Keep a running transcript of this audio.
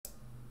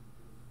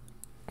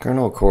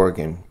Colonel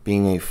Corrigan,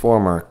 being a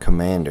former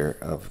commander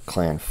of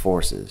clan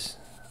forces,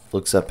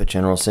 looks up at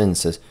General Sin and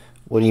says,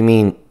 "What do you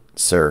mean,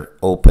 sir,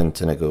 open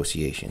to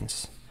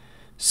negotiations?"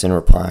 Sin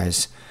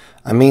replies,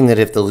 "I mean that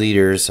if the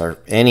leaders are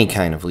any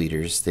kind of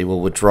leaders, they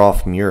will withdraw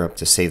from Europe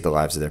to save the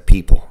lives of their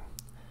people."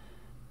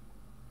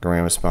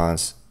 Garand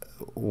responds,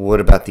 "What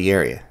about the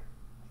area?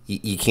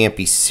 You can't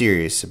be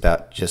serious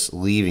about just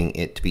leaving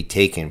it to be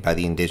taken by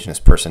the indigenous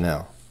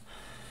personnel."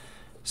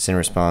 Sin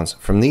responds,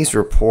 "From these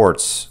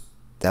reports,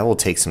 that will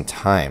take some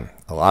time,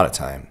 a lot of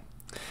time.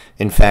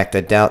 In fact, I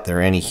doubt there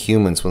are any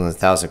humans within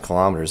 1,000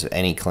 kilometers of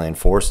any clan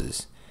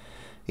forces.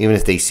 Even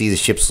if they see the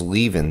ships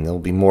leaving, they'll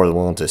be more than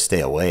willing to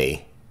stay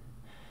away."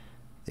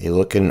 They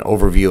look at an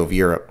overview of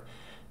Europe.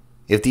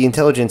 If the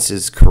intelligence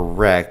is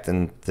correct,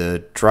 then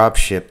the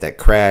dropship that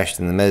crashed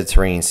in the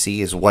Mediterranean Sea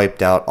has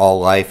wiped out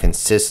all life in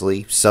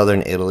Sicily,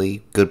 southern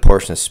Italy, good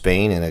portion of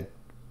Spain, and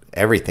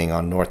everything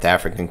on North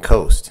African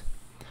coast.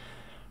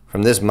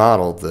 From this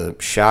model, the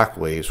shock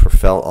waves were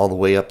felt all the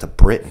way up to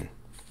Britain.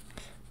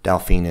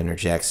 Delphine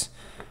interjects,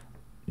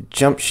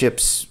 "Jump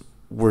ships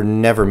were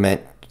never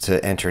meant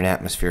to enter an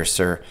atmosphere,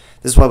 sir.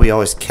 This is why we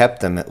always kept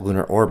them at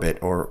lunar orbit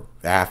or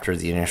after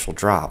the initial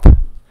drop."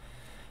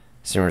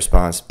 Sin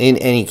responds, "In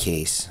any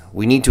case,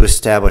 we need to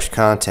establish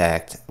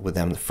contact with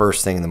them the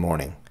first thing in the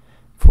morning.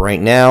 For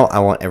right now, I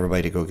want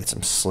everybody to go get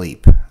some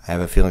sleep. I have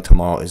a feeling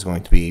tomorrow is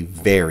going to be a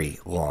very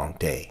long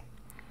day."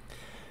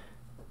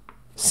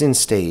 Sin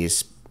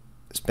spends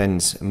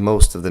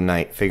most of the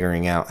night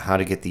figuring out how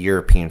to get the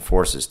European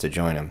forces to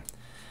join him.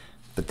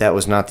 But that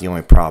was not the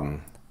only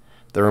problem.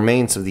 The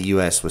remains of the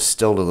U.S. was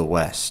still to the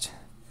west.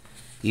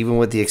 Even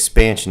with the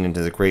expansion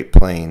into the Great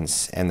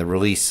Plains and the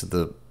release of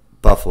the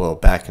buffalo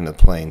back into the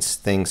plains,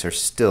 things are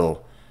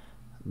still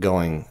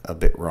going a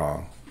bit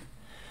wrong.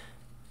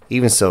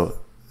 Even so,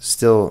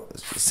 still,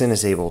 Sin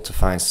is able to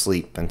find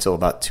sleep until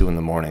about 2 in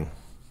the morning.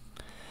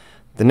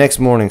 The next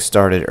morning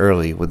started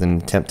early with an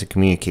attempt to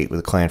communicate with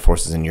the clan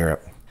forces in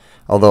Europe,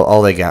 although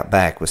all they got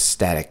back was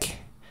static.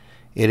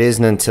 It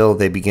isn't until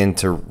they begin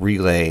to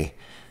relay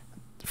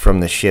from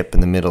the ship in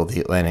the middle of the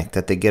Atlantic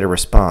that they get a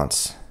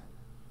response.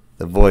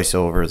 The voice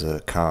over the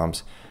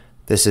comms,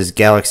 "This is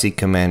Galaxy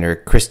Commander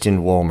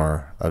Christian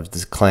Wolmer of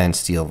the Clan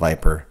Steel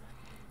Viper.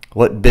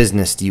 What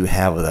business do you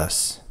have with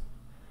us?"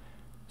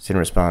 Sin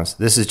responds,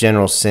 "This is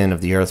General Sin of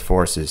the Earth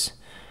Forces.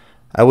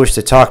 I wish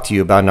to talk to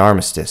you about an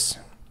armistice."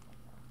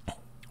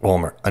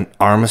 Wolmer, "An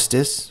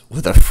armistice?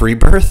 With a free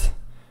birth?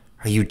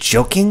 Are you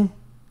joking?"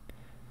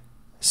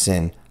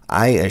 Sin,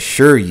 "I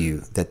assure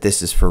you that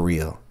this is for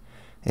real.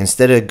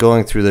 Instead of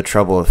going through the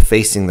trouble of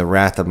facing the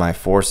wrath of my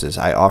forces,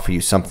 I offer you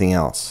something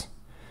else."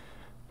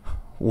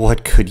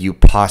 "What could you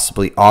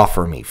possibly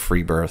offer me,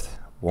 Freebirth?"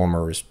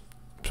 Wolmer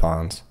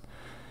responds.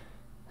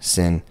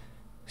 Sin,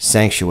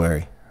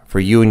 "Sanctuary for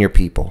you and your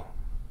people."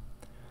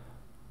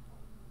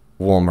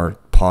 Wolmer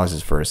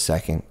pauses for a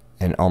second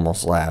and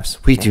almost laughs.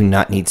 "We do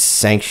not need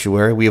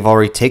sanctuary. We have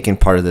already taken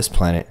part of this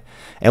planet,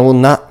 and will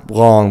not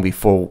long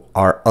before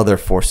our other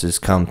forces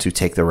come to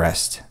take the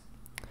rest."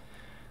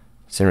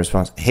 Sin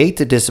responds, "Hate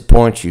to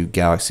disappoint you,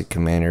 Galaxy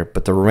Commander,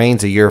 but the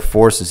remains of your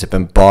forces have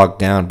been bogged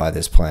down by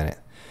this planet.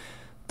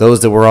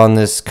 Those that were on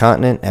this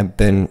continent have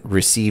been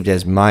received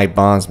as my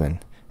bondsmen,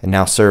 and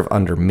now serve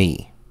under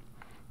me.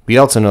 We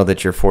also know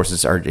that your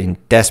forces are in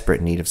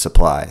desperate need of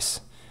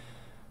supplies."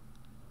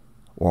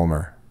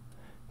 Wolmer,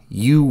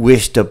 "You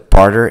wish to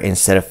barter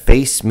instead of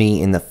face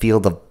me in the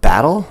field of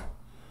battle?"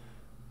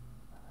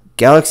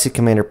 Galaxy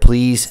Commander,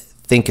 please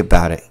think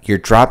about it. Your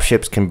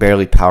dropships can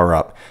barely power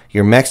up.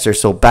 Your mechs are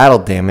so battle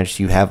damaged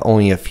you have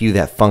only a few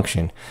that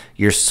function.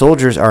 Your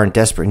soldiers are in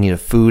desperate need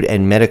of food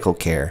and medical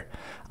care.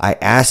 I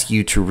ask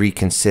you to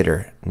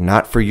reconsider,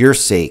 not for your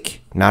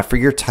sake, not for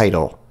your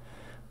title,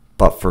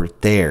 but for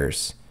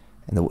theirs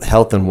and the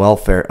health and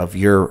welfare of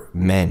your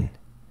men.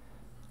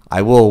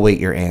 I will await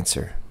your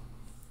answer."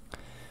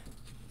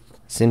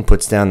 Sin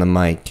puts down the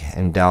mic,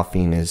 and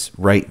Delphine is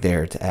right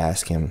there to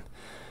ask him,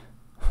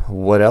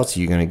 "What else are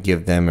you going to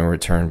give them in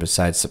return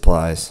besides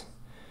supplies?"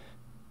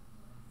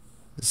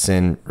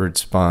 Sin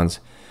responds,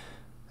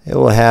 "They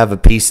will have a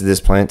piece of this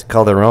planet to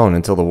call their own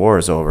until the war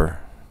is over."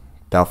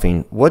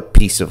 Delphine, "What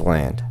piece of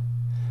land?"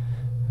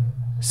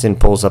 Sin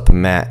pulls up a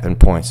map and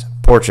points,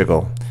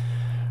 "Portugal.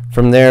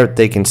 From there,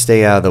 they can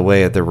stay out of the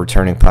way of the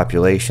returning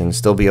populations.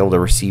 They'll be able to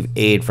receive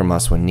aid from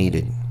us when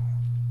needed."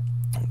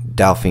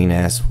 Delphine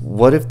asks,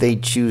 "What if they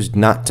choose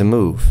not to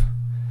move?"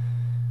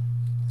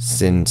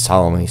 Sin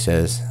solemnly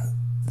says,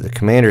 "The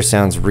commander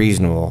sounds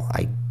reasonable.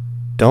 I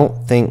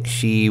don't think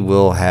she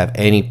will have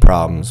any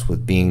problems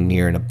with being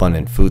near an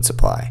abundant food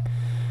supply,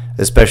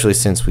 especially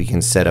since we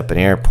can set up an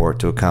airport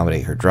to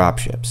accommodate her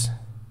dropships."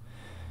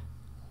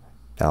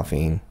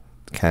 Delphine,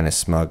 kind of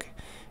smug,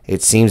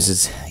 "It seems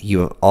as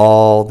you have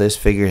all this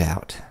figured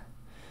out."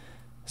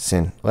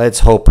 Sin, "Let's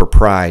hope her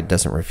pride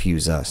doesn't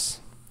refuse us."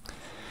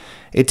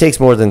 It takes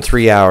more than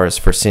 3 hours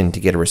for Sin to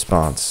get a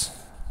response.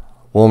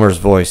 Wolmer's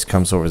voice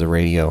comes over the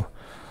radio.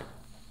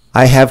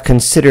 "I have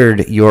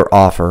considered your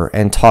offer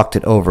and talked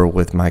it over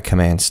with my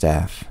command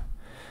staff.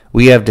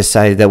 We have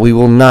decided that we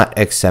will not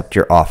accept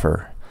your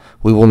offer.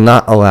 We will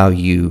not allow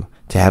you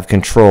to have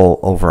control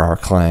over our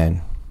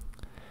clan.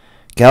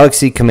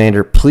 Galaxy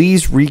Commander,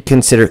 please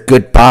reconsider.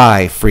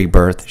 Goodbye,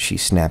 Freebirth, she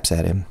snaps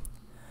at him.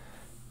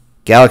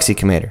 Galaxy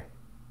Commander.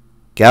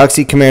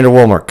 Galaxy Commander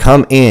Wolmer,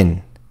 come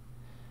in.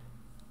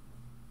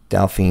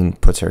 Delphine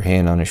puts her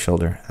hand on his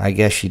shoulder. I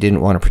guess she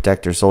didn't want to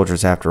protect her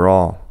soldiers after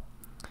all.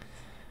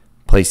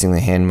 Placing the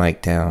hand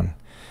mic down.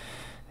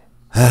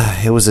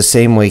 It was the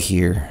same way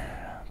here.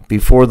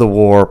 Before the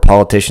war,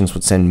 politicians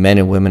would send men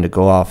and women to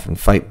go off and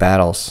fight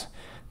battles.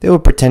 They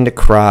would pretend to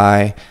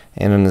cry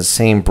and in the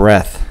same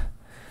breath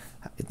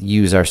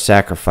use our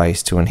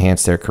sacrifice to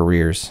enhance their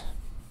careers.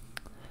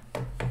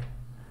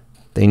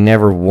 They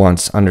never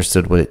once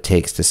understood what it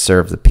takes to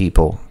serve the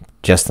people,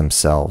 just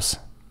themselves.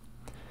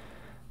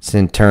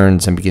 Sin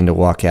turns and begins to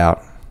walk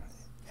out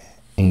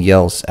and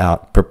yells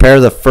out, prepare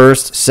the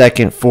 1st,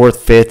 2nd, 4th,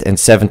 5th, and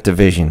 7th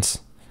divisions.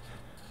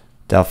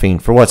 Delphine,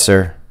 for what,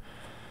 sir?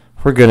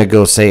 We're going to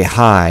go say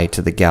hi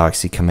to the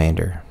Galaxy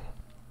Commander.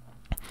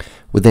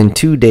 Within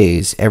 2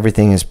 days,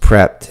 everything is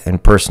prepped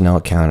and personnel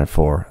accounted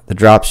for. The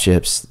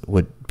dropships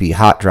would be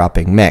hot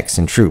dropping mechs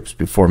and troops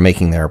before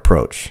making their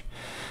approach.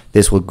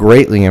 This will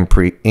greatly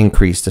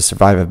increase the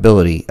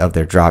survivability of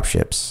their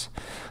dropships,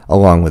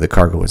 along with the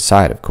cargo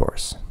inside, of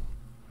course.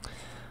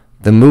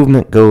 The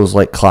movement goes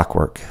like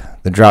clockwork.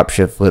 The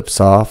dropship flips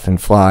off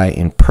and fly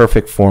in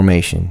perfect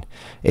formation.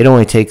 It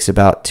only takes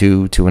about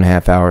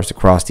 2.5 hours to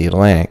cross the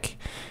Atlantic.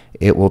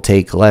 It will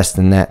take less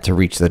than that to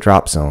reach the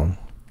drop zone.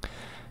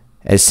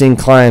 As Sin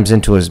climbs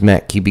into his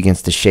mech, he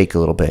begins to shake a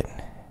little bit.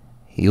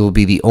 He will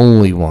be the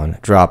only one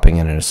dropping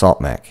in an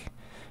assault mech.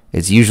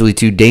 It's usually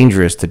too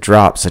dangerous to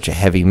drop such a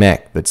heavy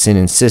mech, but Sin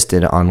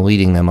insisted on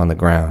leading them on the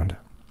ground.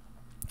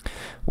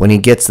 When he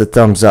gets the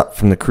thumbs up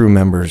from the crew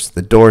members,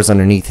 the doors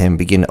underneath him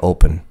begin to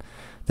open.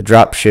 The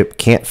dropship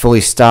can't fully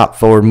stop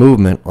forward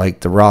movement like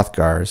the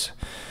Rothgars,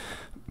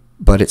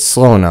 but it's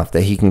slow enough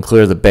that he can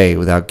clear the bay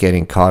without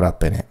getting caught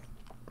up in it.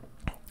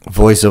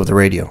 Voice over the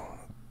radio.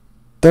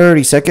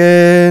 30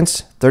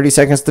 seconds. 30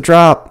 seconds to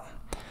drop.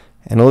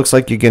 And it looks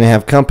like you're going to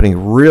have company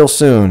real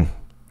soon.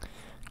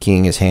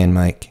 Keying his hand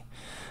mic.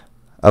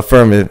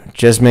 Affirmative.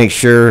 Just make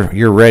sure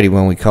you're ready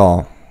when we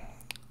call.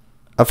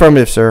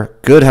 Affirmative, sir.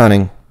 Good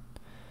hunting.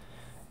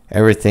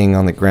 Everything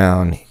on the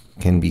ground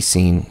can be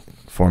seen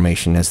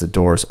formation as the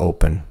doors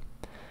open.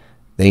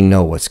 They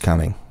know what's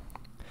coming.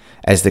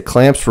 As the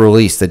clamps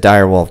release, the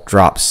direwolf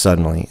drops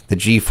suddenly. The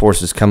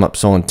G-forces come up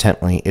so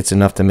intently, it's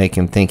enough to make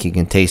him think he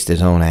can taste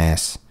his own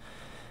ass.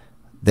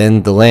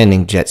 Then the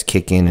landing jets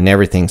kick in and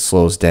everything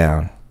slows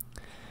down.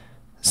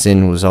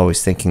 Sin was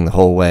always thinking the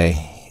whole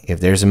way, if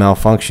there's a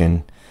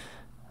malfunction,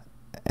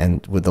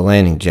 and with the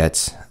landing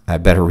jets, I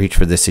better reach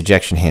for this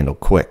ejection handle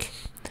quick.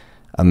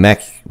 A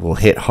mech will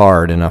hit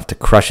hard enough to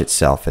crush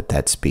itself at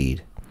that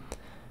speed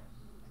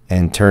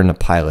and turn the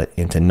pilot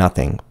into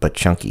nothing but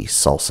chunky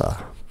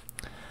salsa.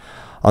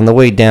 On the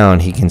way down,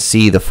 he can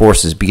see the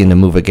forces begin to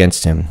move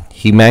against him.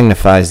 He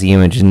magnifies the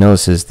image and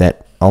notices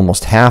that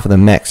almost half of the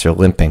mechs are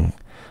limping.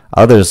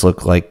 Others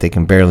look like they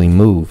can barely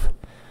move.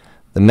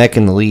 The mech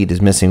in the lead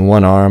is missing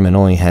one arm and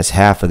only has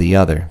half of the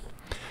other.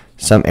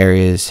 Some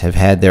areas have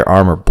had their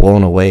armor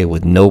blown away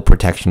with no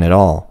protection at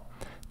all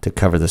to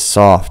cover the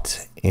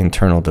soft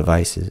internal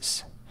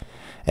devices.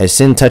 As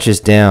Sin touches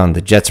down,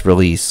 the jets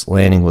release,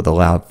 landing with a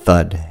loud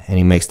thud, and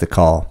he makes the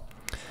call.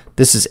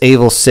 This is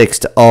Avel 6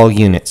 to all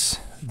units.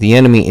 The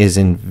enemy is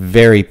in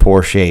very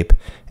poor shape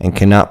and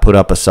cannot put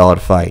up a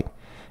solid fight.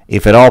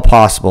 If at all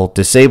possible,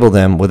 disable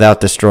them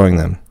without destroying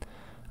them.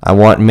 I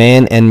want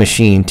man and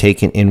machine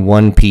taken in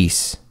one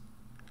piece.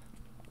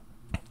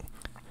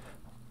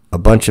 A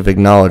bunch of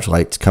acknowledge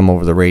lights come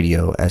over the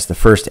radio as the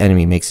first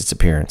enemy makes its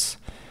appearance.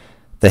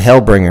 The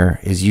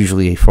Hellbringer is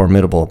usually a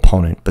formidable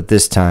opponent, but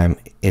this time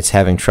it's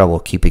having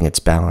trouble keeping its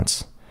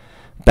balance.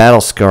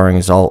 Battle scarring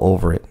is all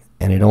over it,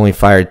 and it only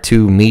fired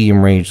 2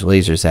 medium-range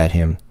lasers at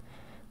him.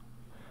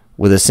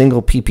 With a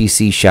single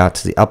PPC shot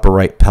to the upper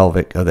right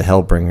pelvic of the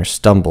Hellbringer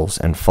stumbles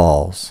and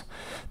falls.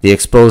 The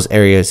exposed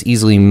area is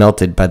easily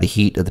melted by the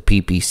heat of the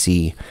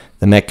PPC.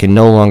 The mech can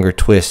no longer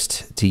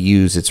twist to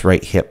use its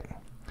right hip.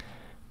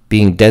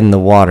 Being dead in the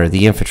water,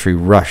 the infantry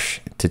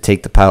rush to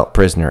take the pilot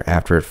prisoner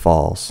after it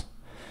falls.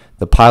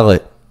 The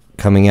pilot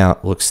coming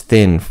out looks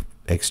thin,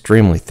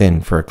 extremely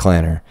thin for a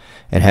clanner,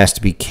 and has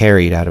to be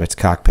carried out of its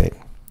cockpit.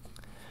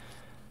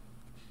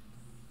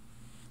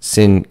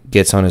 Sin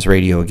gets on his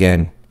radio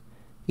again.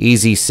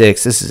 Easy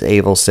 6, this is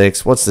Avel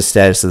 6. What's the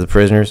status of the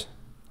prisoners?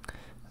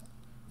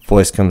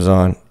 Voice comes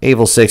on.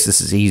 Avel 6,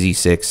 this is Easy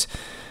 6.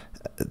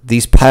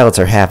 These pilots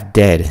are half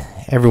dead.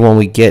 Everyone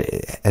we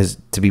get has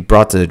to be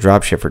brought to the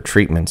dropship for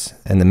treatments,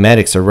 and the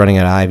medics are running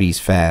out of IVs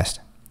fast.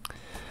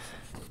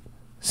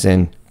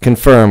 Sin,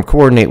 confirm,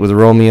 coordinate with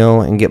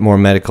Romeo and get more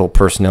medical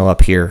personnel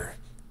up here.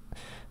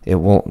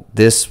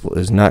 This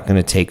is not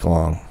going to take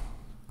long.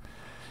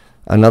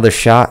 Another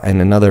shot and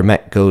another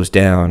mech goes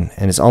down,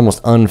 and it's almost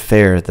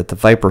unfair that the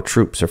Viper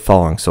troops are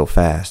falling so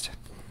fast.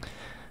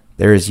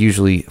 There is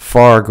usually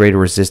far greater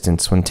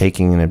resistance when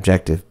taking an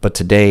objective, but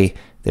today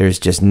There's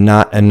just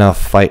not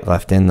enough fight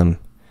left in them.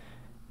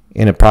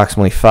 In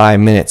approximately 5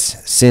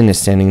 minutes, Sin is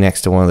standing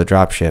next to one of the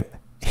dropship.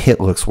 It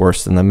looks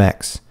worse than the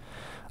mechs.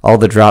 All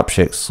the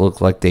dropships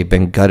look like they've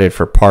been gutted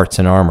for parts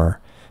and armor,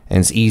 and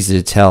it's easy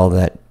to tell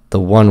that the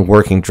one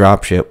working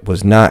dropship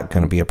was not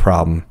going to be a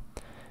problem.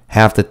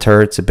 Half the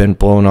turrets had been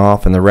blown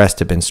off and the rest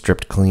had been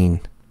stripped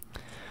clean.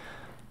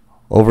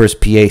 Over his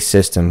PA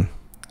system,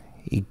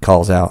 he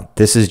calls out,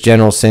 "This is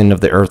General Sin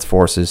of the Earth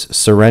Forces.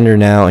 Surrender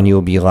now and you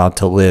will be allowed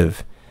to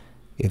live.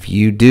 If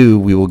you do,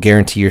 we will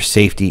guarantee your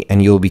safety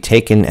and you will be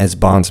taken as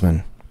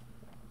bondsmen."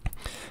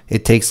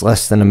 It takes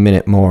less than a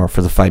minute more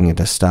for the fighting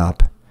to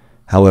stop.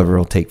 However, it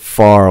will take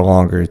far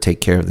longer to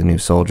take care of the new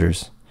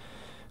soldiers.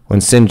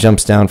 When Sin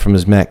jumps down from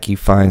his mech, he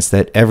finds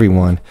that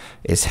everyone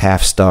is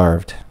half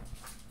starved.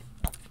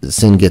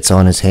 Sin gets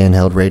on his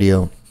handheld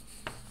radio.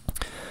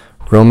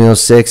 "Romeo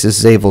 6, this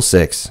is Able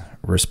 6.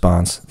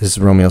 Response, "This is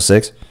Romeo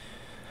 6.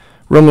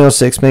 Romeo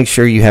 6, make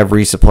sure you have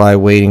resupply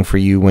waiting for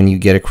you when you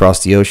get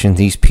across the ocean.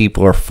 These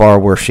people are far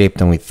worse shape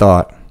than we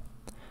thought."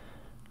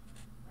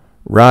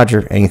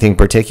 "Roger, anything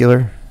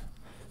particular?"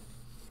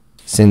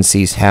 Sin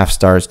sees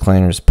half-stars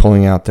clanners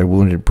pulling out their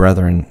wounded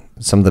brethren,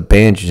 some of the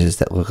bandages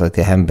that look like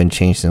they haven't been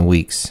changed in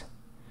weeks.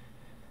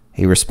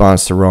 He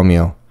responds to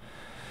Romeo,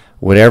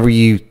 "Whatever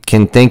you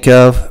can think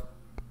of,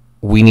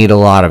 we need a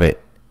lot of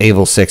it.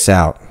 Able 6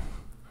 out."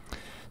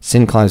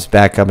 Sin climbs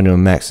back up into a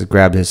mech to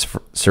grab his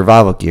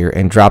survival gear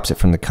and drops it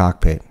from the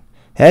cockpit.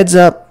 "Heads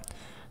up!"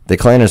 The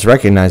clanners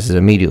recognize it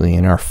immediately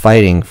and are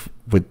fighting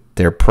with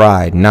their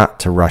pride not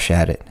to rush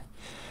at it.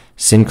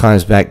 Sin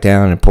climbs back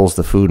down and pulls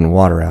the food and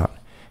water out.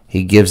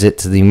 He gives it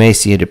to the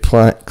emaciated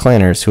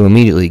clanners, who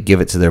immediately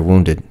give it to their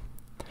wounded.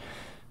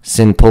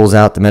 Sin pulls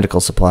out the medical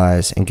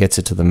supplies and gets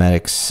it to the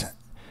medics.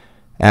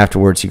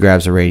 Afterwards, he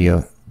grabs a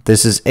radio.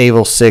 "This is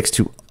Able 6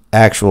 to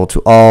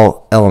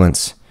all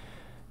elements.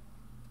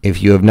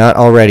 If you have not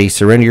already,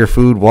 surrender your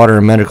food, water,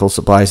 and medical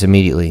supplies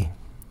immediately."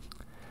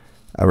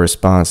 A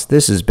response,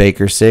 "This is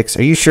Baker 6.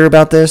 Are you sure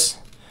about this?"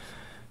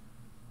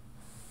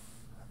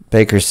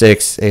 Baker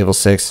 6, Able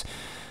 6.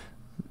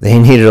 "They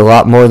needed a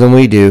lot more than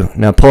we do.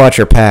 Now pull out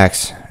your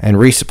packs, and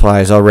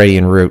resupply is already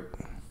en route."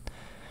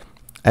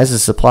 As the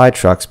supply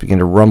trucks begin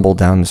to rumble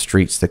down the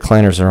streets, the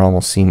clanners are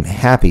almost seem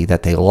happy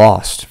that they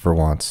lost for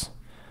once.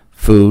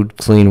 Food,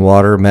 clean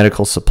water,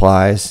 medical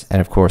supplies,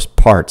 and of course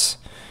parts.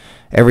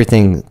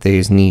 Everything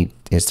they need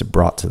is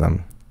brought to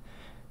them.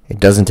 It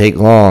doesn't take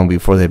long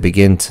before they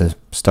begin to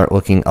start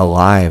looking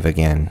alive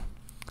again.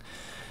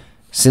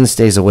 Sin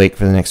stays awake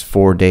for the next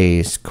 4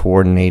 days,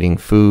 coordinating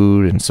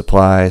food and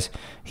supplies.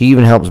 He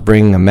even helps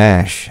bring a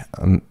MASH,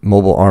 a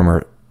mobile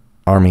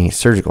army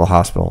surgical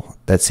hospital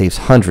that saves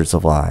hundreds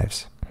of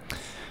lives.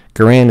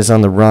 Garand is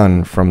on the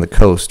run from the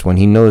coast when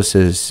he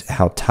notices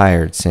how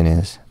tired Sin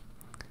is.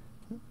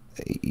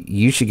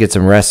 "You should get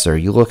some rest, sir.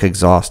 You look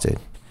exhausted."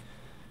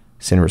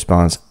 Sin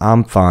responds,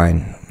 "I'm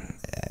fine.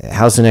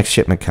 How's the next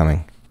shipment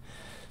coming?"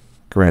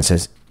 Garand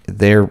says,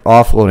 "They're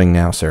offloading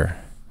now, sir."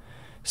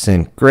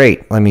 Sin,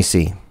 "Great, let me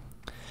see."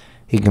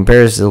 He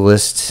compares the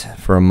list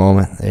for a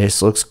moment.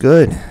 "This looks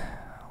good.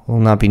 We'll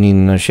not be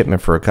needing a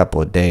shipment for a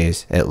couple of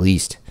days, at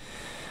least.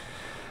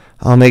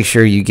 I'll make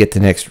sure you get the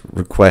next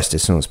request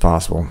as soon as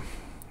possible,"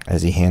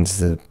 as he hands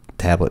the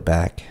tablet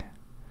back.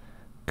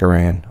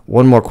 Garand,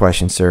 "One more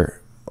question, sir.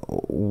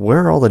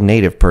 Where are all the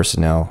native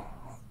personnel?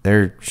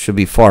 There should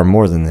be far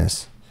more than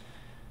this."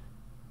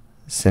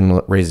 Sin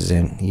raises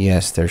in,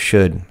 "Yes, there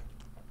should.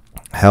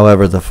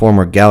 However, the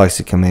former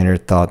Galaxy Commander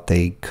thought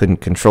they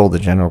couldn't control the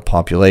general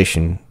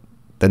population,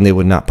 then they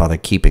would not bother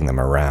keeping them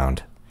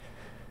around."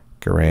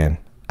 Garand,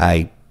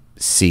 "I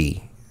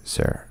see,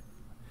 sir."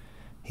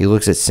 He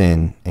looks at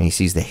Sin, and he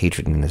sees the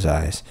hatred in his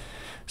eyes.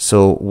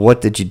 "So what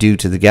did you do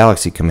to the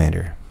Galaxy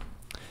Commander?"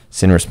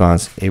 Sin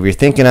responds, "If you're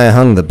thinking I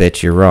hung the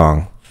bitch, you're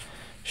wrong.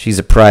 She's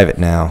a private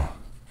now.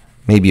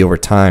 Maybe over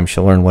time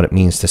she'll learn what it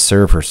means to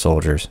serve her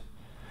soldiers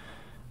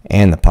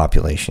and the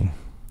population."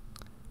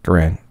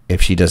 Garand,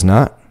 "If she does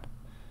not?"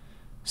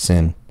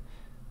 Sin,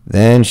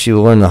 "Then she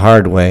will learn the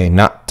hard way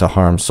not to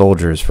harm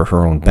soldiers for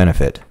her own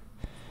benefit."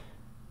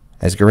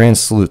 As Garand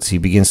salutes, he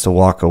begins to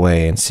walk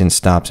away, and Sin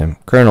stops him.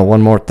 "Colonel,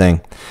 one more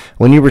thing.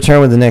 When you return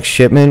with the next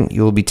shipment,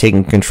 you will be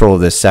taking control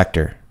of this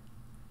sector."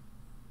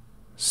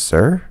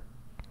 "Sir?"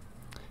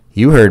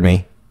 "You heard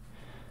me.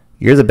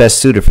 You're the best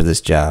suited for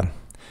this job.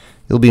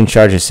 You'll be in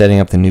charge of setting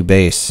up the new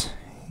base.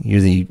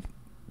 You're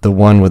the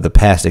one with the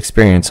past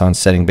experience on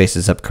setting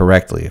bases up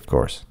correctly, of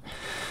course.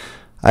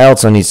 I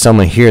also need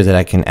someone here that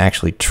I can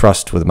actually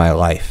trust with my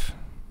life."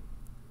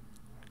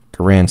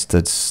 Garand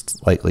stood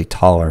slightly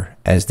taller,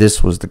 as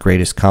this was the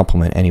greatest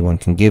compliment anyone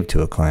can give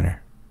to a clanner.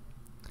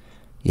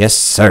 "Yes,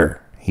 sir,"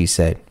 he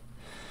said.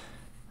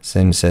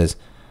 Sin says,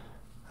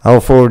 "I will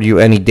forward you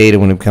any data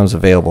when it becomes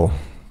available."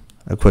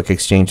 A quick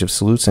exchange of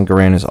salutes and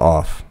Garand is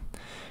off.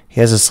 He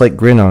has a slight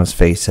grin on his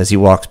face as he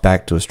walks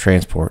back to his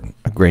transport,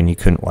 a grin you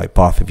couldn't wipe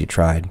off if you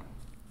tried.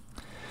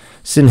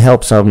 Sin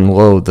helps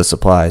unload the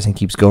supplies and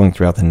keeps going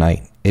throughout the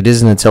night. It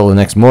isn't until the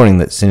next morning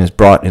that Sin is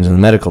brought into the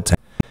medical tent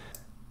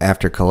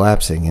after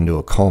collapsing into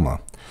a coma.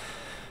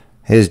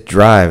 His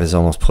drive has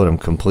almost put him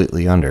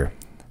completely under.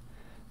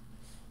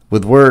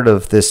 With word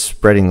of this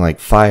spreading like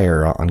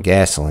fire on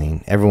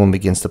gasoline, everyone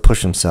begins to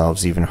push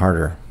themselves even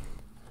harder.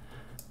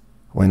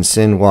 When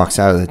Sin walks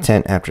out of the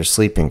tent after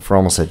sleeping for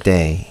almost a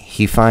day,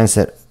 he finds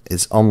that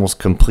it's almost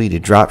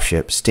completed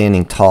dropship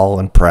standing tall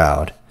and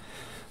proud.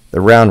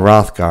 The round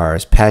Rothgar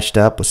is patched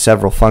up with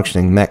several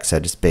functioning mechs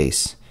at its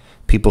base.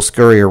 People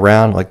scurry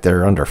around like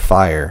they're under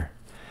fire.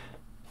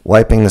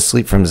 Wiping the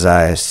sleep from his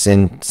eyes,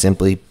 Sin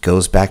simply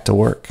goes back to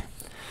work.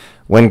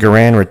 When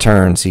Garan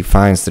returns, he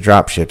finds the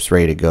dropships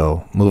ready to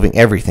go. Moving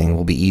everything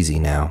will be easy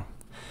now.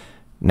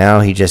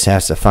 Now he just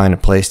has to find a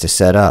place to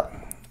set up.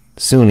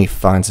 Soon he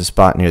finds a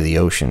spot near the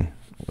ocean,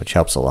 which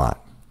helps a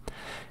lot.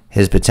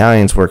 His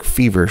battalions work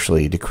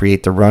feverishly to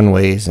create the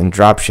runways and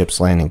dropships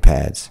landing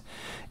pads.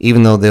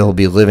 Even though they'll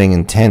be living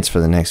in tents for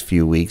the next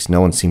few weeks,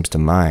 no one seems to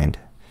mind.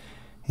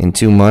 In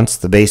 2 months,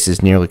 the base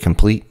is nearly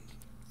complete,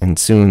 and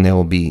soon they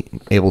will be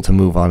able to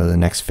move on to the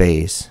next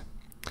phase.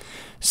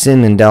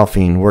 Sin and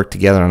Delphine work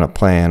together on a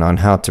plan on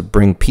how to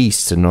bring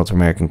peace to the North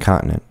American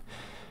continent.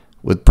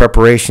 With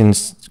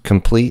preparations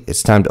complete,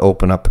 it's time to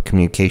open up a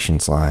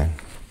communications line.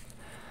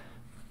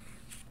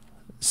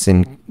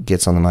 Sin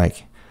gets on the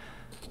mic.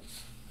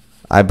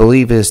 I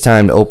believe it is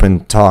time to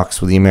open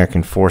talks with the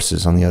American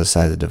forces on the other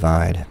side of the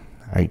divide.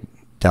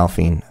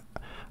 Delphine,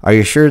 are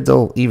you sure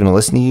they'll even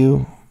listen to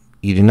you?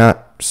 You do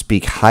not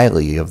speak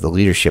highly of the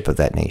leadership of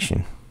that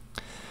nation.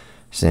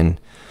 Sin,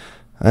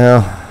 well,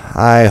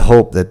 I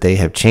hope that they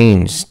have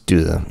changed due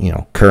to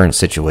the, current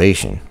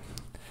situation.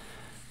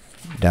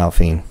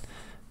 Delphine,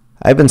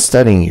 I've been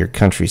studying your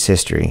country's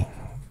history.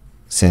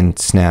 Sin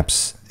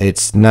snaps,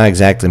 it's not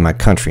exactly my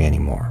country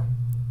anymore.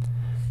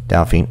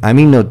 Delphine, I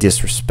mean no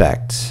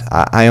disrespect.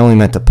 I only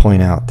meant to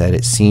point out that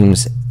it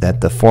seems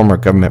that the former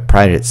government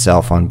prided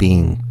itself on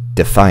being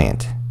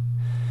defiant.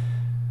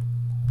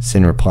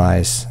 Sin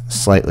replies,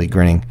 slightly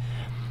grinning,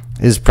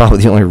 this is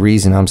probably the only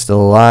reason I'm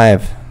still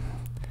alive.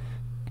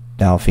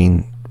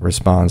 Delphine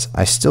responds,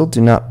 I still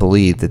do not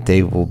believe that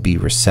they will be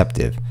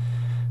receptive.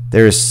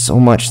 There is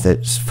so much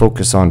that's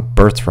focused on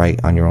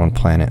birthright on your own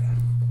planet.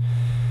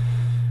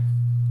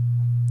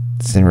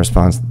 Sin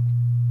responds,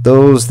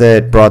 those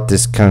that brought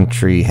this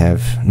country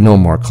have no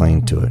more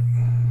claim to it.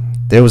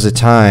 There was a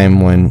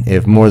time when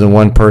if more than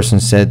one person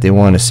said they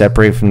wanted to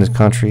separate from this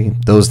country,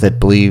 those that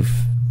believe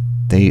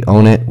they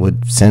own it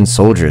would send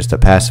soldiers to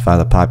pacify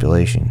the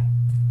population.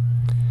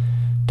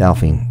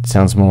 Delphine,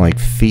 sounds more like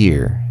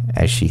fear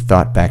as she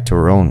thought back to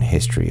her own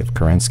history of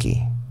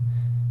Kerensky.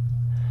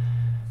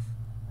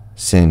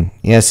 Sin,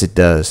 yes it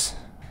does.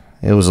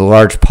 It was a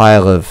large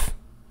pile of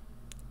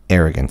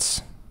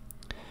arrogance.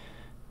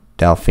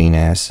 Delphine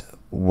asks,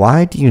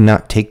 why do you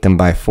not take them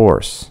by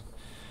force?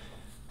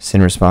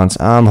 Sin responds,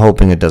 I'm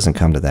hoping it doesn't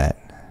come to that.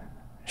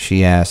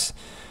 She asks,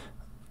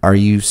 are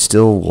you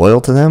still loyal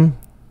to them?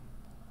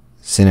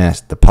 Sin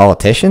asks, the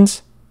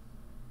politicians?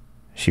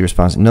 She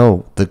responds,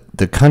 no,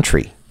 the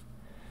country.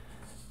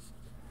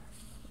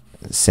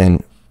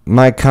 Sin,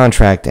 my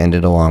contract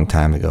ended a long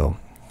time ago.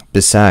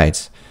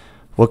 Besides,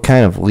 what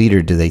kind of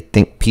leader do they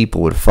think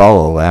people would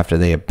follow after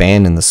they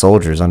abandon the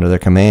soldiers under their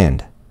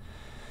command?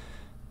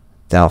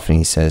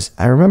 Delphine says,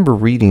 I remember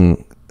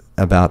reading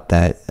about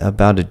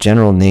a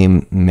general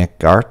named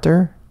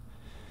MacArthur.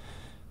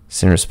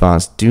 Sin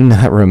responds, do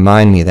not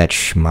remind me of that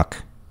schmuck.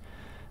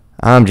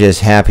 I'm just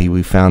happy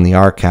we found the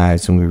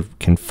archives and we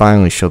can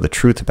finally show the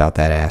truth about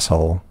that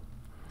asshole.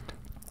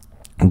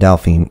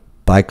 Delphine,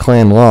 by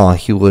clan law,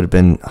 he would have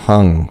been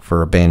hung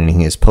for abandoning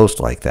his post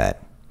like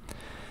that.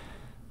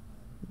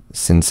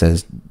 Sin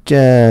says,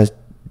 just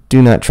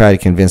do not try to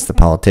convince the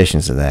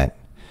politicians of that.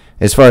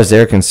 As far as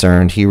they're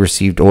concerned, he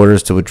received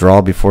orders to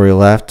withdraw before he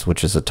left,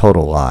 which is a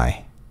total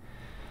lie.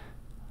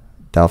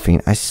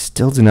 Delphine, I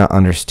still do not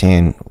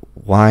understand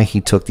why he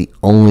took the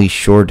only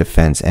shore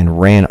defense and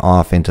ran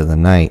off into the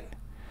night.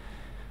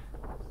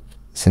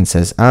 Sin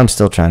says, I'm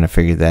still trying to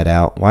figure that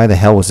out. Why the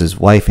hell was his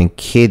wife and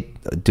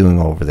kid doing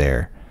over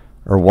there?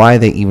 Or why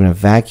they even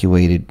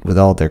evacuated with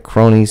all their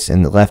cronies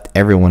and left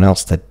everyone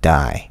else to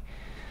die?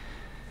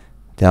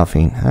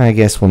 Delphine, I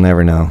guess we'll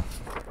never know.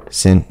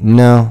 Sin,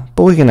 no,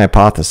 but we can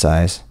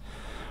hypothesize.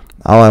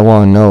 All I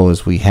want to know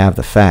is we have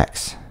the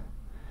facts.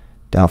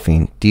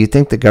 Delphine, do you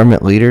think the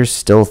government leaders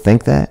still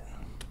think that?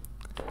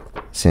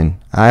 Sin,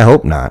 I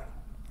hope not,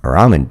 or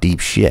I'm in deep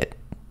shit.